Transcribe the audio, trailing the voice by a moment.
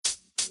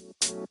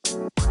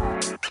Morning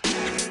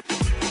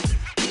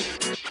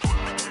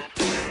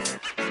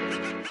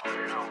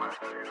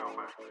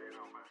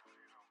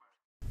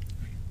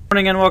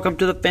and welcome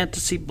to the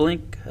Fantasy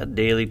Blink, a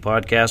daily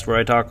podcast where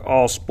I talk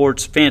all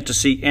sports,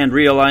 fantasy, and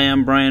real. I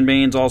am Brian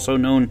Baines, also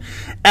known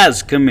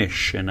as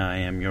Commish, and I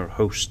am your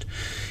host.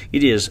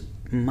 It is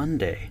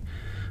Monday,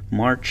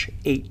 March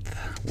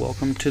 8th.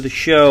 Welcome to the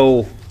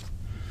show.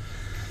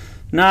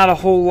 Not a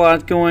whole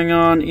lot going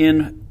on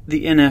in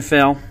the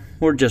NFL.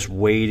 We're just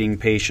waiting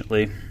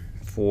patiently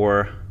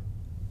for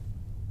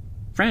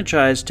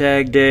franchise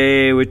tag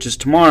day, which is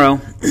tomorrow.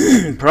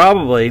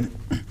 Probably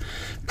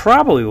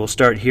we'll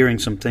start hearing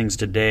some things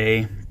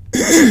today.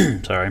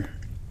 Sorry.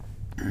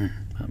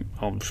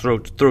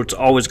 Throat's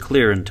always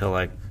clear until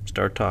I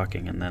start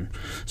talking, and then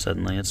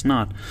suddenly it's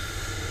not.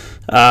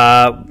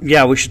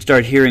 We should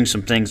start hearing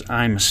some things,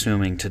 I'm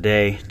assuming,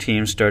 today.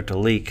 Teams start to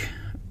leak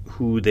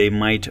who they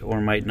might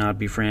or might not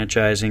be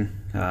franchising.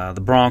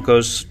 The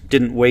Broncos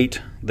didn't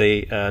wait.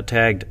 They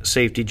tagged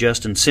safety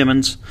Justin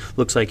Simmons.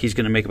 Looks like he's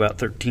going to make about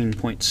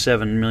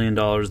 $13.7 million.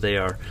 They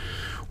are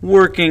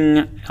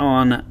working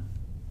on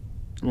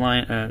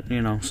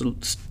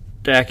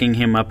stacking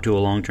him up to a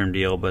long-term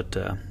deal, but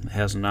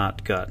has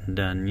not gotten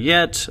done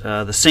yet.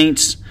 The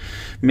Saints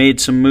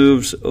made some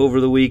moves over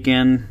the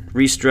weekend,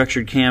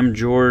 restructured Cam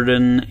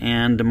Jordan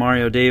and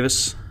Demario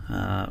Davis.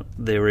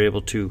 They were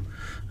able to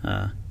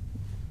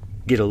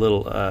get a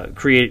little,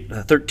 create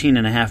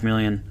 $13.5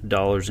 million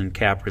in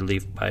cap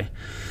relief by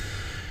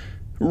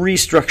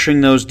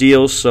restructuring those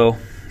deals, so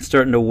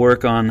starting to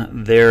work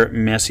on their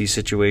messy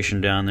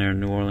situation down there in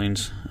New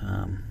Orleans.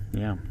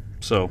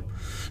 So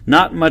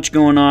not much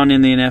going on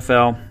in the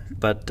NFL,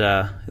 but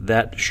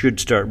that should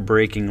start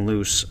breaking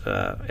loose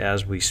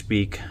as we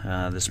speak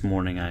this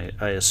morning.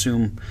 I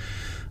assume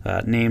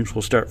names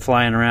will start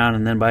flying around,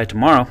 and then by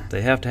tomorrow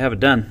they have to have it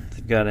done.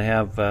 They've got to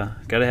have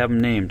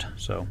them named.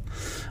 So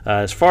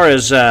as far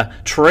as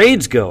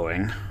trades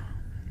going,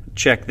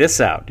 check this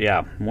out.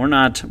 Yeah, we're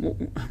not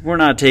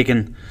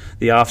taking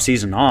the off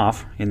season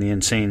off in the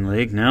Insane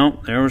League.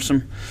 No, there was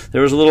a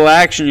little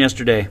action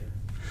yesterday.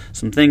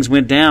 Some things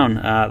went down.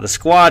 The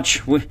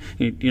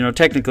Squatch,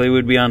 technically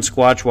would be on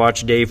Squatch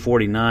Watch day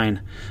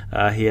 49.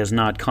 He has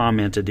not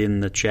commented in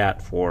the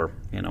chat for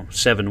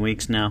 7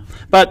 weeks now,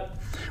 but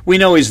we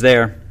know he's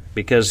there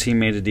because he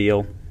made a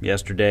deal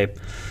yesterday.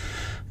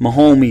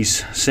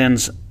 Mahomes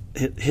sends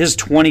his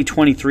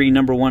 2023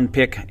 number 1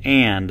 pick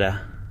and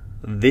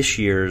this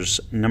year's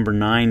number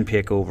 9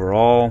 pick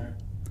overall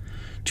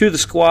to the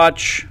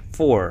Squatch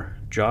for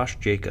Josh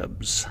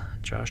Jacobs.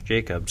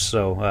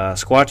 So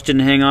Squatch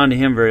didn't hang on to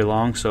him very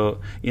long, so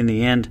in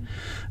the end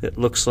it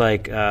looks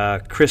like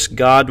Chris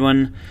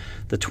Godwin,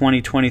 the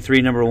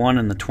 2023 number 1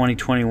 and the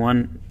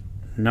 2021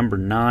 number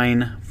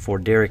 9 for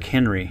Derrick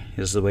Henry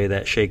is the way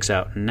that shakes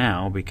out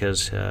now,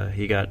 because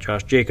he got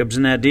Josh Jacobs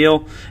in that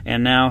deal,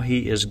 and now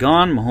he is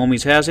gone.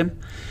 Mahomes has him,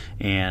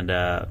 and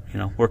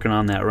working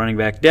on that running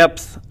back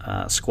depth.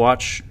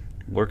 Squatch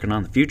working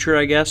on the future,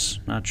 I guess.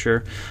 Not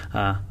sure.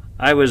 I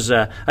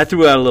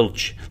threw out a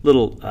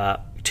little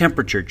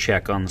temperature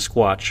check on the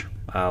Squatch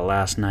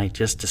last night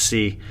just to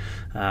see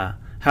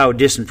how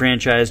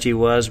disenfranchised he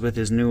was with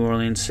his New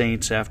Orleans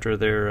Saints after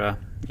their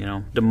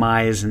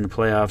demise in the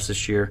playoffs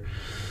this year.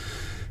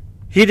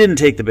 He didn't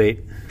take the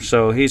bait,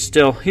 so he's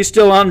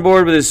still on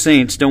board with his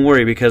Saints. Don't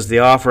worry, because the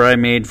offer I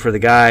made for the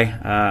guy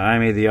I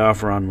made the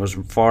offer on was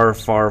far,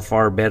 far,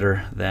 far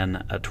better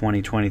than a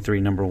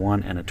 2023 number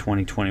 1 and a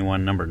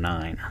 2021 number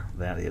 9.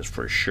 That is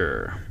for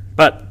sure.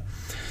 But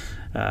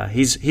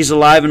he's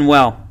alive and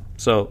well.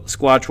 So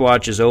Squatch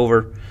Watch is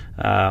over.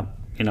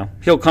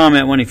 He'll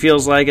comment when he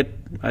feels like it.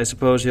 I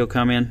suppose he'll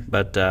come in,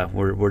 but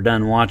we're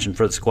done watching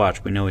for the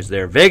Squatch. We know he's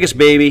there. Vegas,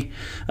 baby.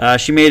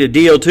 She made a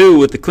deal, too,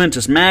 with the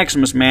Clintus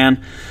Maximus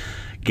man.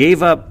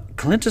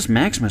 Clintus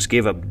Maximus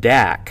gave up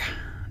Dak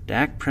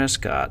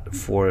Prescott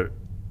for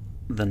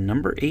the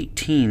number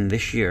 18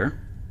 this year,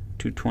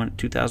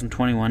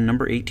 2021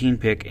 number 18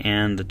 pick,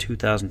 and the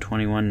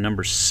 2021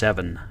 number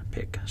 7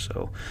 pick.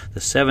 So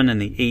the 7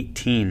 and the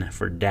 18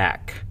 for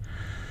Dak.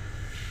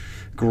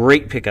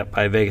 Great pickup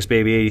by Vegas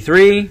Baby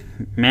 83.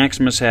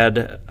 Maximus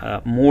had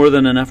more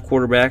than enough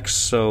quarterbacks,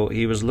 so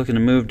he was looking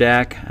to move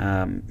Dak.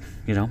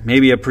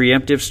 Maybe a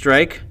preemptive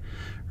strike,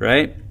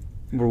 right?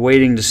 We're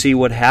waiting to see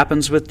what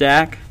happens with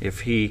Dak.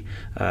 If he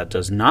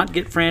does not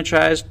get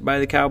franchised by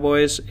the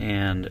Cowboys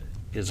and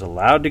is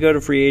allowed to go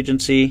to free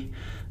agency,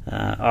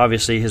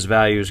 obviously his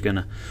value is going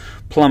to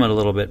plummet a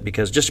little bit,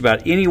 because just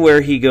about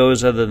anywhere he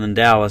goes other than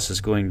Dallas is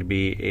going to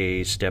be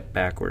a step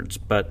backwards.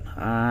 But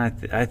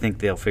I think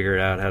they'll figure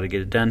out how to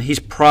get it done. He's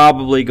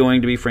probably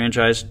going to be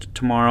franchised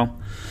tomorrow,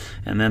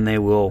 and then they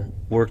will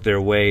work their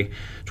way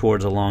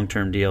towards a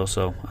long-term deal.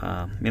 So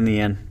in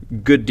the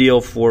end, good deal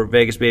for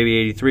Vegas Baby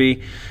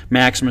 83.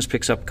 Maximus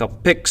picks up a couple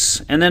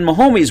picks, and then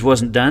Mahomes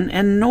wasn't done,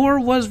 and nor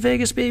was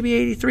Vegas Baby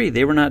 83.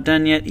 They were not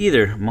done yet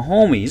either.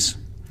 Mahomes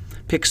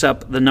picks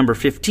up the number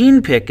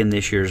 15 pick in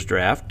this year's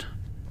draft,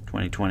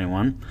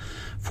 2021,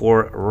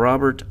 for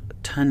Robert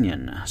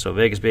Tunyon. So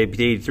Vegas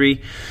Baby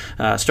 83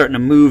 starting to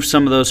move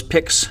some of those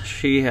picks.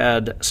 She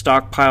had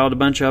stockpiled a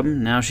bunch of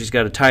them. Now she's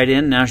got a tight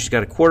end. Now she's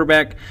got a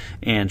quarterback.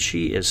 And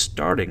she is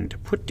starting to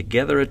put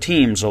together a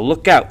team. So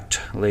look out,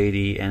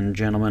 lady and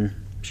gentlemen.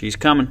 She's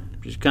coming.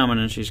 She's coming,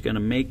 and she's going to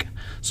make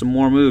some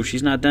more moves.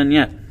 She's not done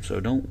yet,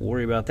 so don't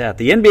worry about that.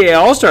 The NBA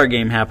All-Star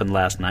Game happened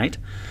last night.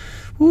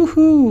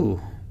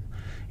 Woohoo!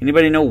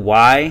 Anybody know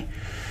why,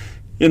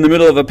 in the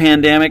middle of a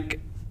pandemic,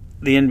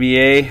 the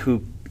NBA,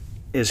 who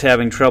is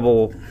having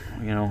trouble,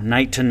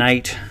 night to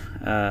night,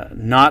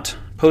 not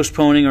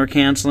postponing or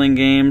canceling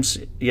games,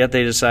 yet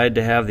they decide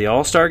to have the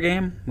All-Star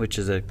Game, which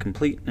is a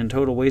complete and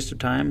total waste of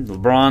time.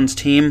 LeBron's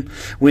team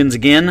wins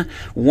again,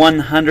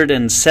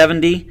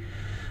 170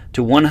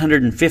 to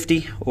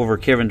 150 over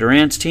Kevin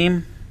Durant's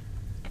team.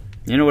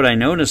 You know what I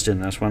noticed in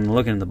this one,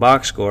 looking at the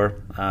box score?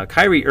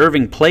 Kyrie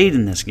Irving played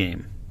in this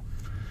game.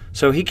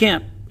 So he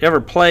can't ever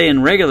play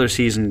in regular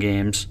season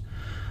games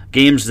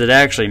that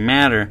actually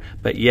matter,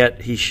 but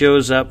yet he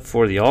shows up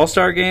for the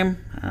All-Star game.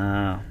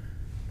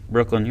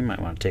 Brooklyn, you might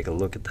want to take a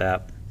look at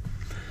that.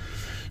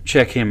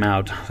 Check him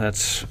out.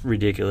 That's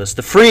ridiculous.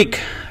 The Freak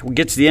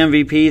gets the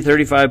MVP,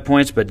 35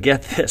 points, but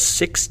get this,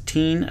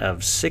 16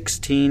 of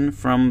 16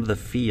 from the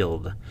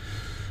field.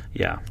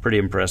 Yeah, pretty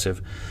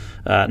impressive.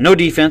 No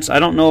defense. I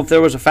don't know if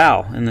there was a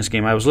foul in this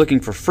game. I was looking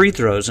for free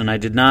throws, and I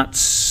did not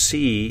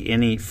see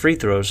any free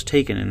throws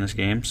taken in this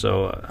game,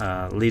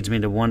 so leads me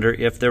to wonder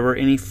if there were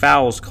any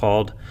fouls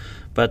called.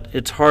 But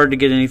it's hard to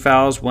get any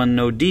fouls when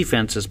no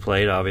defense is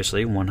played,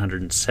 obviously,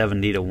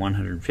 170 to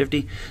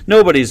 150.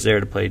 Nobody's there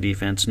to play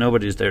defense.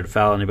 Nobody's there to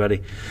foul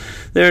anybody.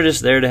 They're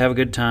just there to have a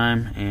good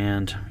time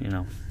and,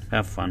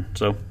 have fun.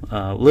 So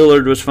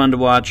Lillard was fun to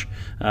watch.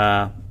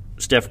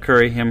 Steph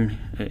Curry, him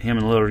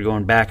and Lillard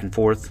going back and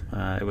forth.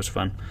 It was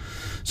fun.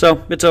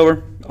 So it's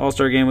over.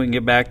 All-Star game, we can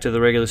get back to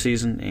the regular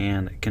season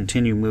and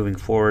continue moving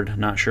forward.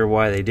 Not sure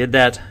why they did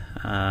that.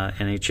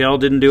 NHL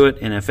didn't do it.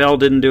 NFL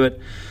didn't do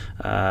it.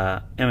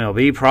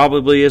 MLB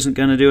probably isn't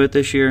going to do it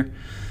this year.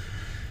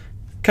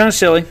 Kind of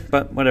silly,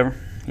 but whatever.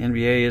 The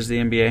NBA is the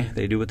NBA.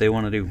 They do what they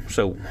want to do.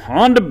 So,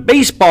 on to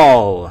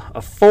baseball.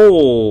 A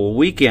full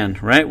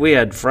weekend, right? We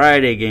had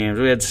Friday games.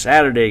 We had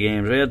Saturday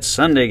games. We had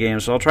Sunday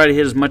games. So, I'll try to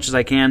hit as much as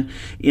I can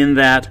in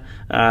that,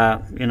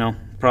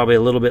 probably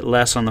a little bit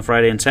less on the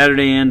Friday and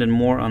Saturday end and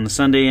more on the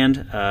Sunday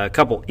end. A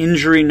couple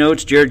injury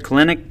notes. Jared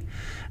Kalenic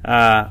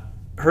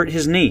hurt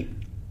his knee.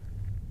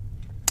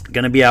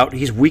 Going to be out.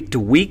 He's week to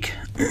week.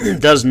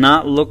 Does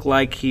not look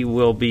like he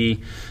will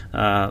be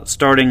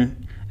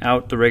starting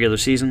out the regular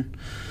season.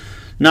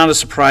 Not a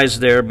surprise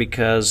there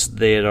because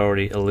they had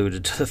already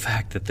alluded to the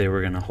fact that they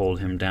were going to hold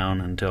him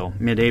down until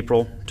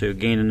mid-April to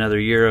gain another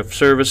year of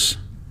service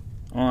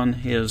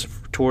on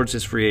towards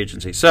his free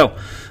agency. So,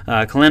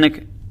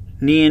 Kalenic,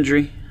 knee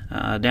injury,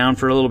 down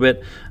for a little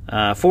bit.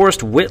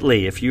 Forrest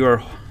Whitley, if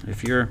you're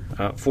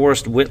a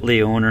Forrest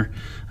Whitley owner,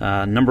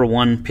 number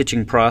one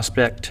pitching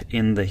prospect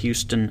in the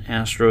Houston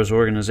Astros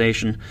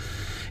organization,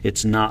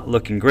 it's not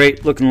looking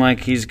great. Looking like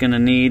he's going to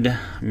need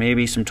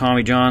maybe some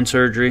Tommy John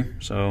surgery.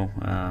 So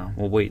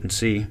we'll wait and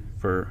see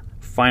for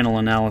final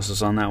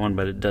analysis on that one,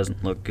 but it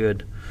doesn't look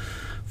good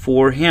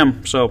for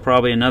him. So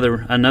probably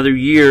another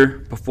year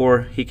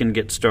before he can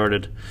get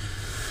started.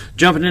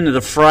 Jumping into the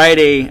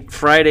Friday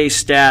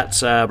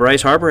stats,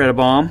 Bryce Harper had a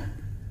bomb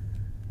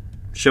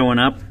showing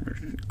up.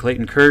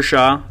 Clayton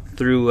Kershaw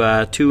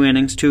threw 2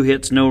 innings, 2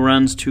 hits, no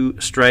runs, 2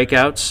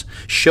 strikeouts.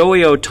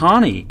 Shohei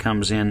Ohtani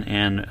comes in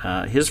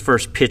and his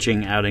first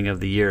pitching outing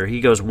of the year.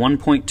 He goes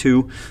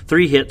 1.2,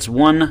 3 hits,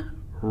 1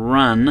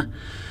 run,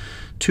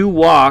 2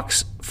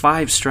 walks,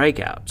 5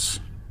 strikeouts.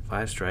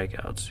 5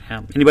 strikeouts.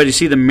 Yeah. Anybody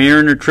see the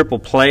Mariner triple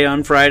play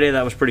on Friday?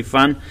 That was pretty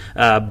fun.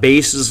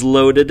 Bases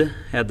loaded.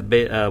 Had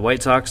the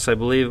White Sox, I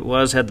believe it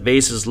was, had the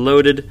bases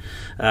loaded.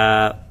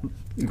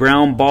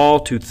 Ground ball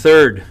to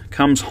third,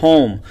 comes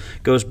home,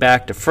 goes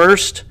back to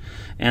first,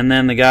 and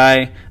then the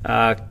guy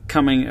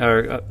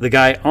the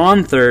guy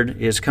on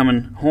third is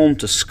coming home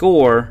to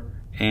score,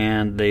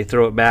 and they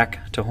throw it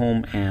back to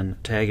home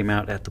and tag him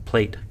out at the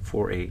plate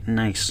for a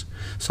nice,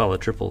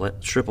 solid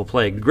triple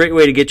play. Great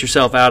way to get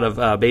yourself out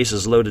of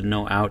bases loaded,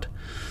 no out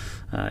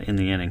in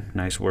the inning.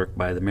 Nice work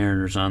by the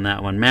Mariners on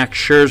that one. Max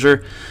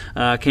Scherzer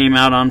came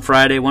out on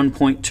Friday,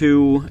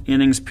 1.2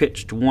 innings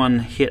pitched, 1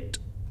 hit,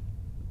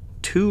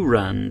 2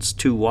 runs,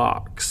 2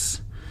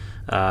 walks.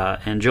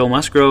 And Joe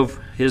Musgrove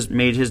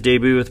made his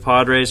debut with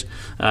Padres.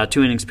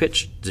 2 innings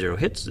pitched, 0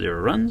 hits,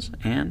 0 runs,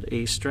 and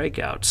a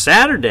strikeout.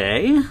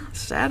 Saturday,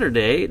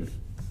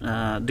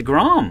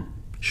 DeGrom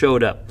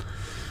showed up.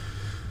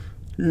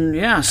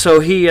 Yeah, so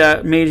he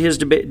made his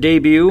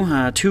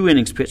debut. 2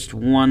 innings pitched,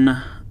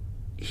 1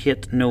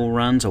 hit, no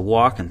runs, a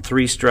walk, and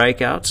 3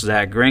 strikeouts.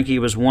 Zach Greinke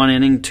was 1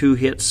 inning, 2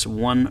 hits,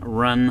 1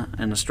 run,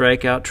 and a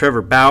strikeout.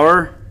 Trevor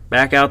Bauer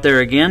back out there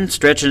again,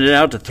 stretching it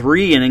out to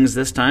 3 innings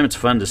this time. It's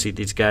fun to see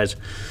these guys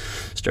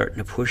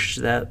starting to push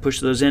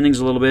those innings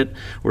a little bit.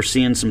 We're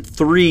seeing some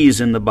 3s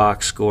in the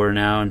box score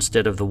now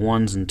instead of the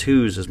 1s and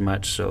 2s as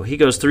much. So he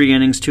goes 3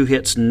 innings, 2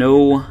 hits,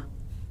 no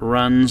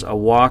runs, a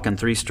walk, and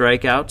 3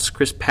 strikeouts.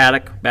 Chris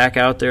Paddock back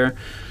out there,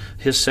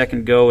 his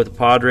second go with the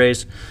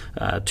Padres.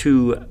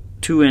 Two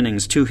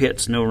innings, 2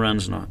 hits, no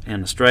runs,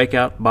 and a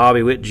strikeout.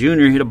 Bobby Witt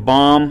Jr. hit a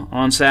bomb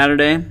on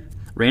Saturday.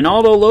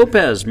 Reynaldo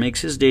Lopez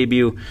makes his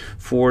debut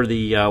for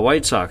the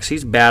White Sox.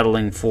 He's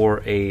battling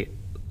for a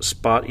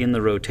spot in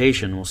the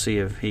rotation. We'll see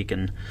if he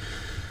can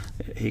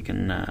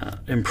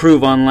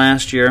improve on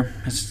last year.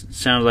 It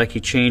sounded like he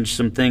changed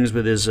some things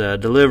with his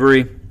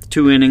delivery.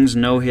 2 innings,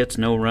 no hits,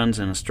 no runs,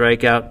 and a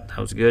strikeout. That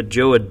was good.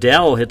 Joe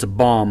Adell hits a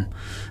bomb.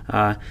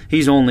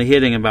 He's only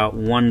hitting about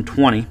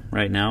 120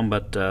 right now,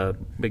 but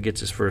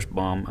gets his first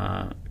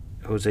bomb.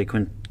 Jose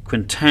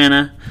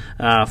Quintana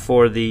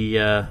for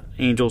the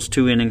Angels,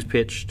 2 innings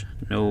pitched,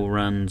 no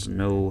runs,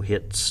 no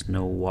hits,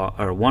 1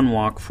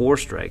 walk, 4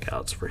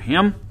 strikeouts for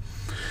him.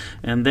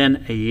 And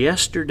then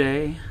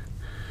yesterday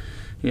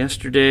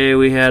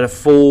we had a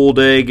full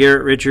day.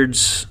 Garrett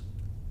Richards,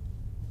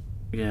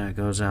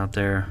 goes out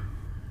there,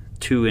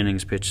 2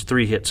 innings pitched,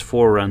 3 hits,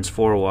 4 runs,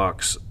 4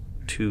 walks,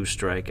 2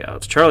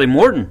 strikeouts. Charlie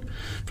Morton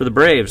for the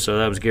Braves, so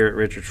that was Garrett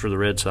Richards for the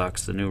Red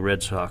Sox, the new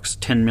Red Sox,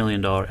 $10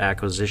 million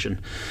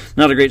acquisition.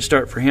 Not a great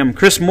start for him.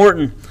 Chris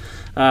Morton,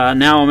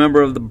 now a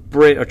member of the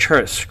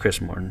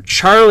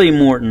Charlie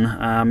Morton,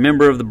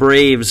 member of the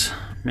Braves.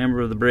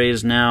 Member of the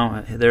Braves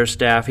now, their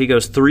staff. He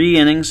goes 3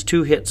 innings,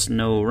 2 hits,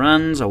 no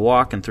runs, a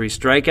walk, and 3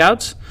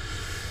 strikeouts.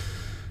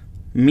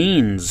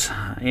 Means,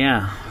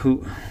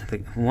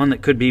 the one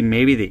that could be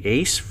maybe the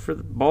ace for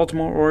the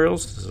Baltimore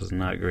Orioles. This is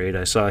not great.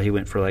 I saw he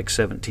went for like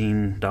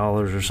 $17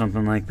 or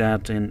something like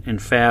that in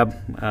Fab.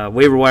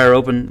 Waiver wire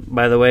open,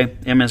 by the way,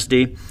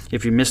 MSD.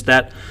 If you missed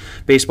that,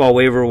 baseball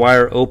waiver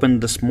wire opened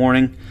this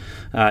morning.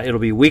 It'll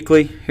be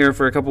weekly here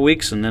for a couple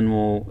weeks, and then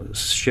we'll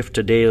shift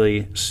to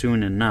daily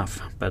soon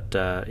enough. But,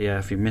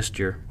 if you missed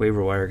your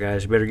waiver wire,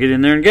 guys, you better get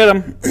in there and get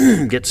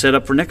them. Get set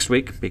up for next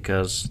week,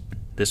 because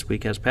this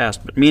week has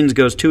passed. But Means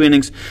goes 2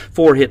 innings,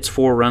 4 hits,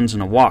 4 runs,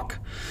 and a walk.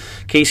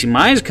 Casey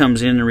Mize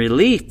comes in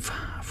relief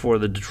for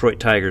the Detroit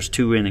Tigers,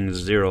 2 innings,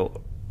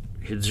 0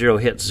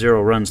 hits,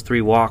 0 runs,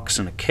 3 walks,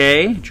 and a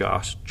K.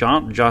 Josh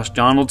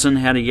Donaldson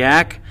had a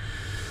yak.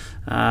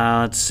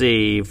 Let's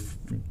see.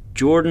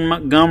 Jordan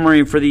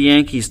Montgomery for the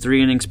Yankees,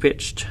 3 innings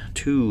pitched,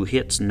 2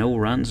 hits, no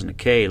runs, and a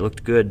K.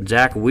 Looked good.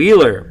 Zach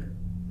Wheeler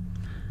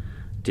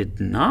did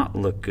not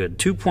look good.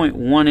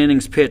 2.1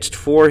 innings pitched,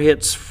 4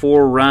 hits,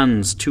 4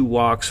 runs, 2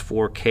 walks,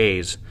 4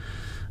 Ks.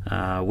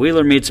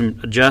 Wheeler made some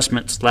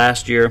adjustments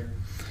last year.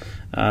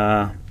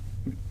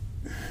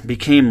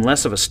 Became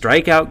less of a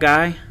strikeout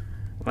guy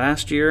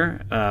last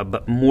year,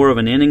 but more of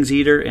an innings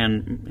eater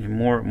and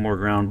more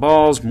ground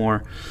balls,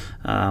 more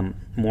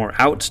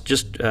outs.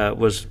 Just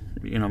was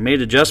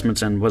made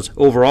adjustments and was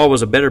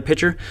a better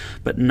pitcher,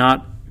 but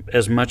not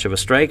as much of a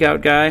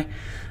strikeout guy.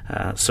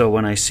 So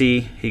when I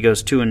see he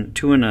goes 2 and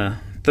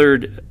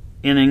 2.3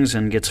 innings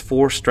and gets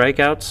 4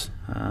 strikeouts,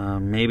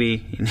 maybe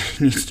he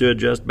needs to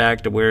adjust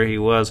back to where he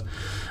was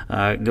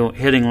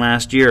hitting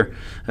last year,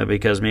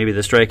 because maybe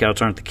the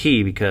strikeouts aren't the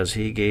key, because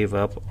he gave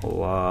up a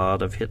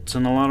lot of hits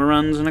and a lot of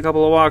runs and a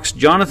couple of walks.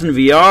 Jonathan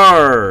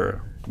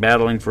Villar,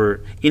 battling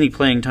for any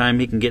playing time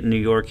he can get in New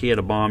York. He had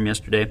a bomb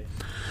yesterday.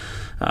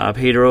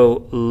 Pablo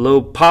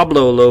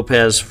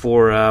Lopez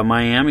for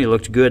Miami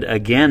looked good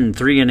again.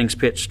 3 innings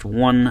pitched,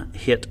 1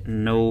 hit,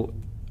 no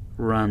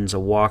runs, a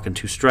walk, and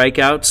 2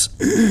 strikeouts.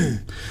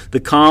 The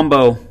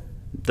combo,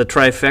 the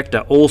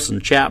trifecta, Olsen,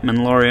 Chapman,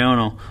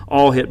 Laureano,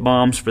 all hit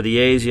bombs for the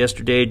A's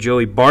yesterday.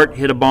 Joey Bart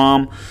hit a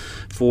bomb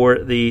for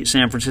the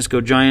San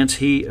Francisco Giants.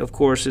 He, of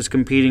course, is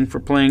competing for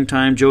playing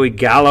time. Joey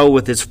Gallo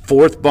with his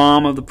 4th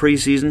bomb of the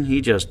preseason. He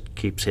just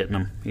keeps hitting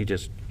them. He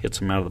just hits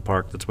them out of the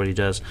park. That's what he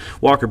does.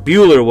 Walker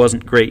Buehler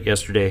wasn't great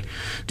yesterday.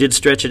 Did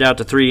stretch it out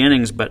to 3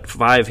 innings, but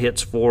 5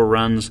 hits, 4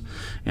 runs,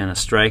 and a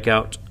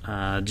strikeout.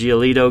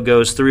 Giolito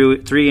goes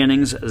through 3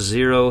 innings,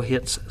 0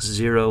 hits,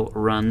 0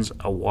 runs,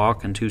 a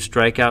walk, and 2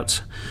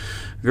 strikeouts.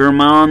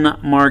 German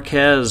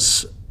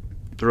Marquez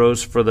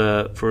throws for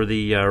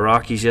the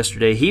Rockies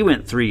yesterday. He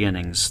went 3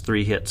 innings,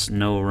 3 hits,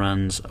 no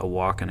runs, a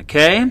walk, and a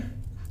K.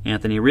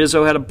 Anthony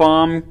Rizzo had a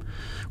bomb.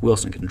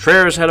 Wilson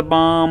Contreras had a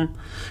bomb.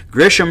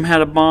 Grisham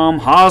had a bomb.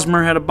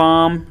 Hosmer had a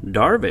bomb.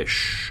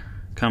 Darvish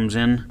comes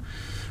in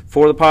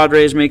for the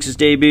Padres, makes his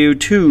debut.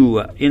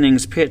 2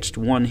 innings pitched,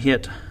 1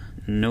 hit,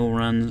 no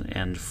runs,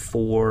 and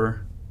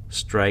 4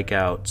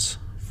 strikeouts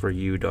for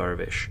you,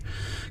 Darvish.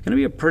 Going to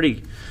be a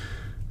pretty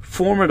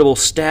formidable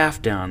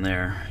staff down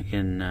there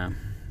in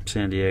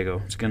San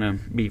Diego. It's going to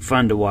be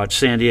fun to watch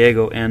San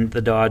Diego and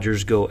the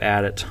Dodgers go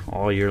at it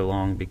all year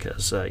long,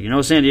 because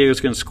San Diego's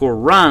going to score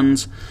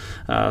runs.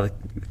 The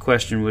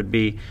question would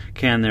be,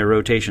 can their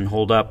rotation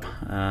hold up?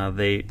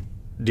 They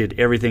did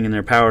everything in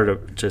their power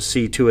to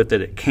see to it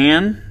that it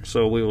can,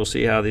 so we will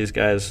see how these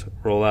guys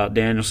roll out.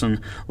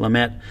 Danielson,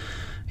 Lamet,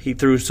 he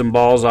threw some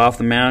balls off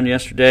the mound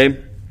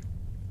yesterday.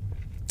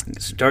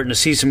 Starting to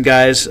see some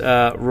guys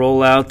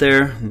roll out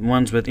there,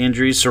 ones with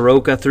injuries.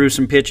 Soroka threw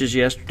some pitches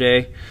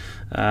yesterday.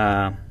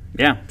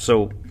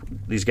 So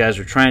these guys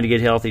are trying to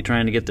get healthy,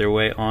 trying to get their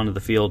way onto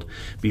the field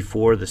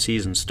before the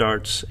season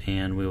starts,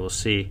 and we will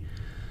see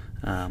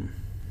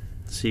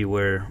see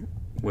where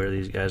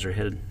these guys are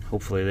headed.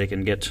 Hopefully they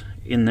can get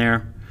in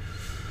there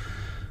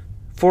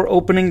for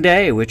opening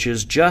day, which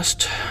is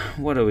just,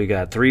 what do we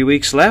got, 3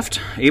 weeks left?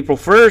 April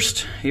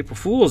 1st, April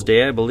Fool's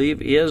Day, I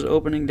believe, is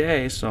opening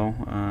day.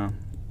 So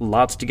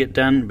lots to get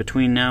done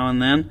between now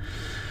and then.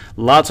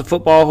 Lots of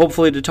football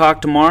hopefully to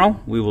talk tomorrow.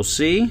 We will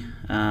see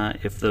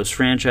if those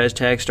franchise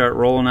tags start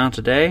rolling out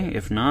today.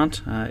 If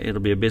not,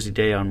 it'll be a busy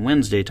day on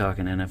Wednesday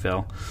talking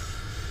NFL.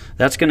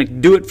 That's going to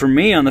do it for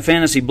me on the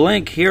Fantasy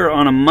Blink here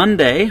on a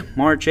Monday,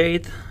 March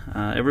 8th.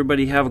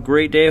 Everybody have a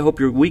great day. I hope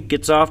your week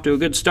gets off to a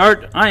good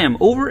start. I am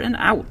over and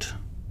out.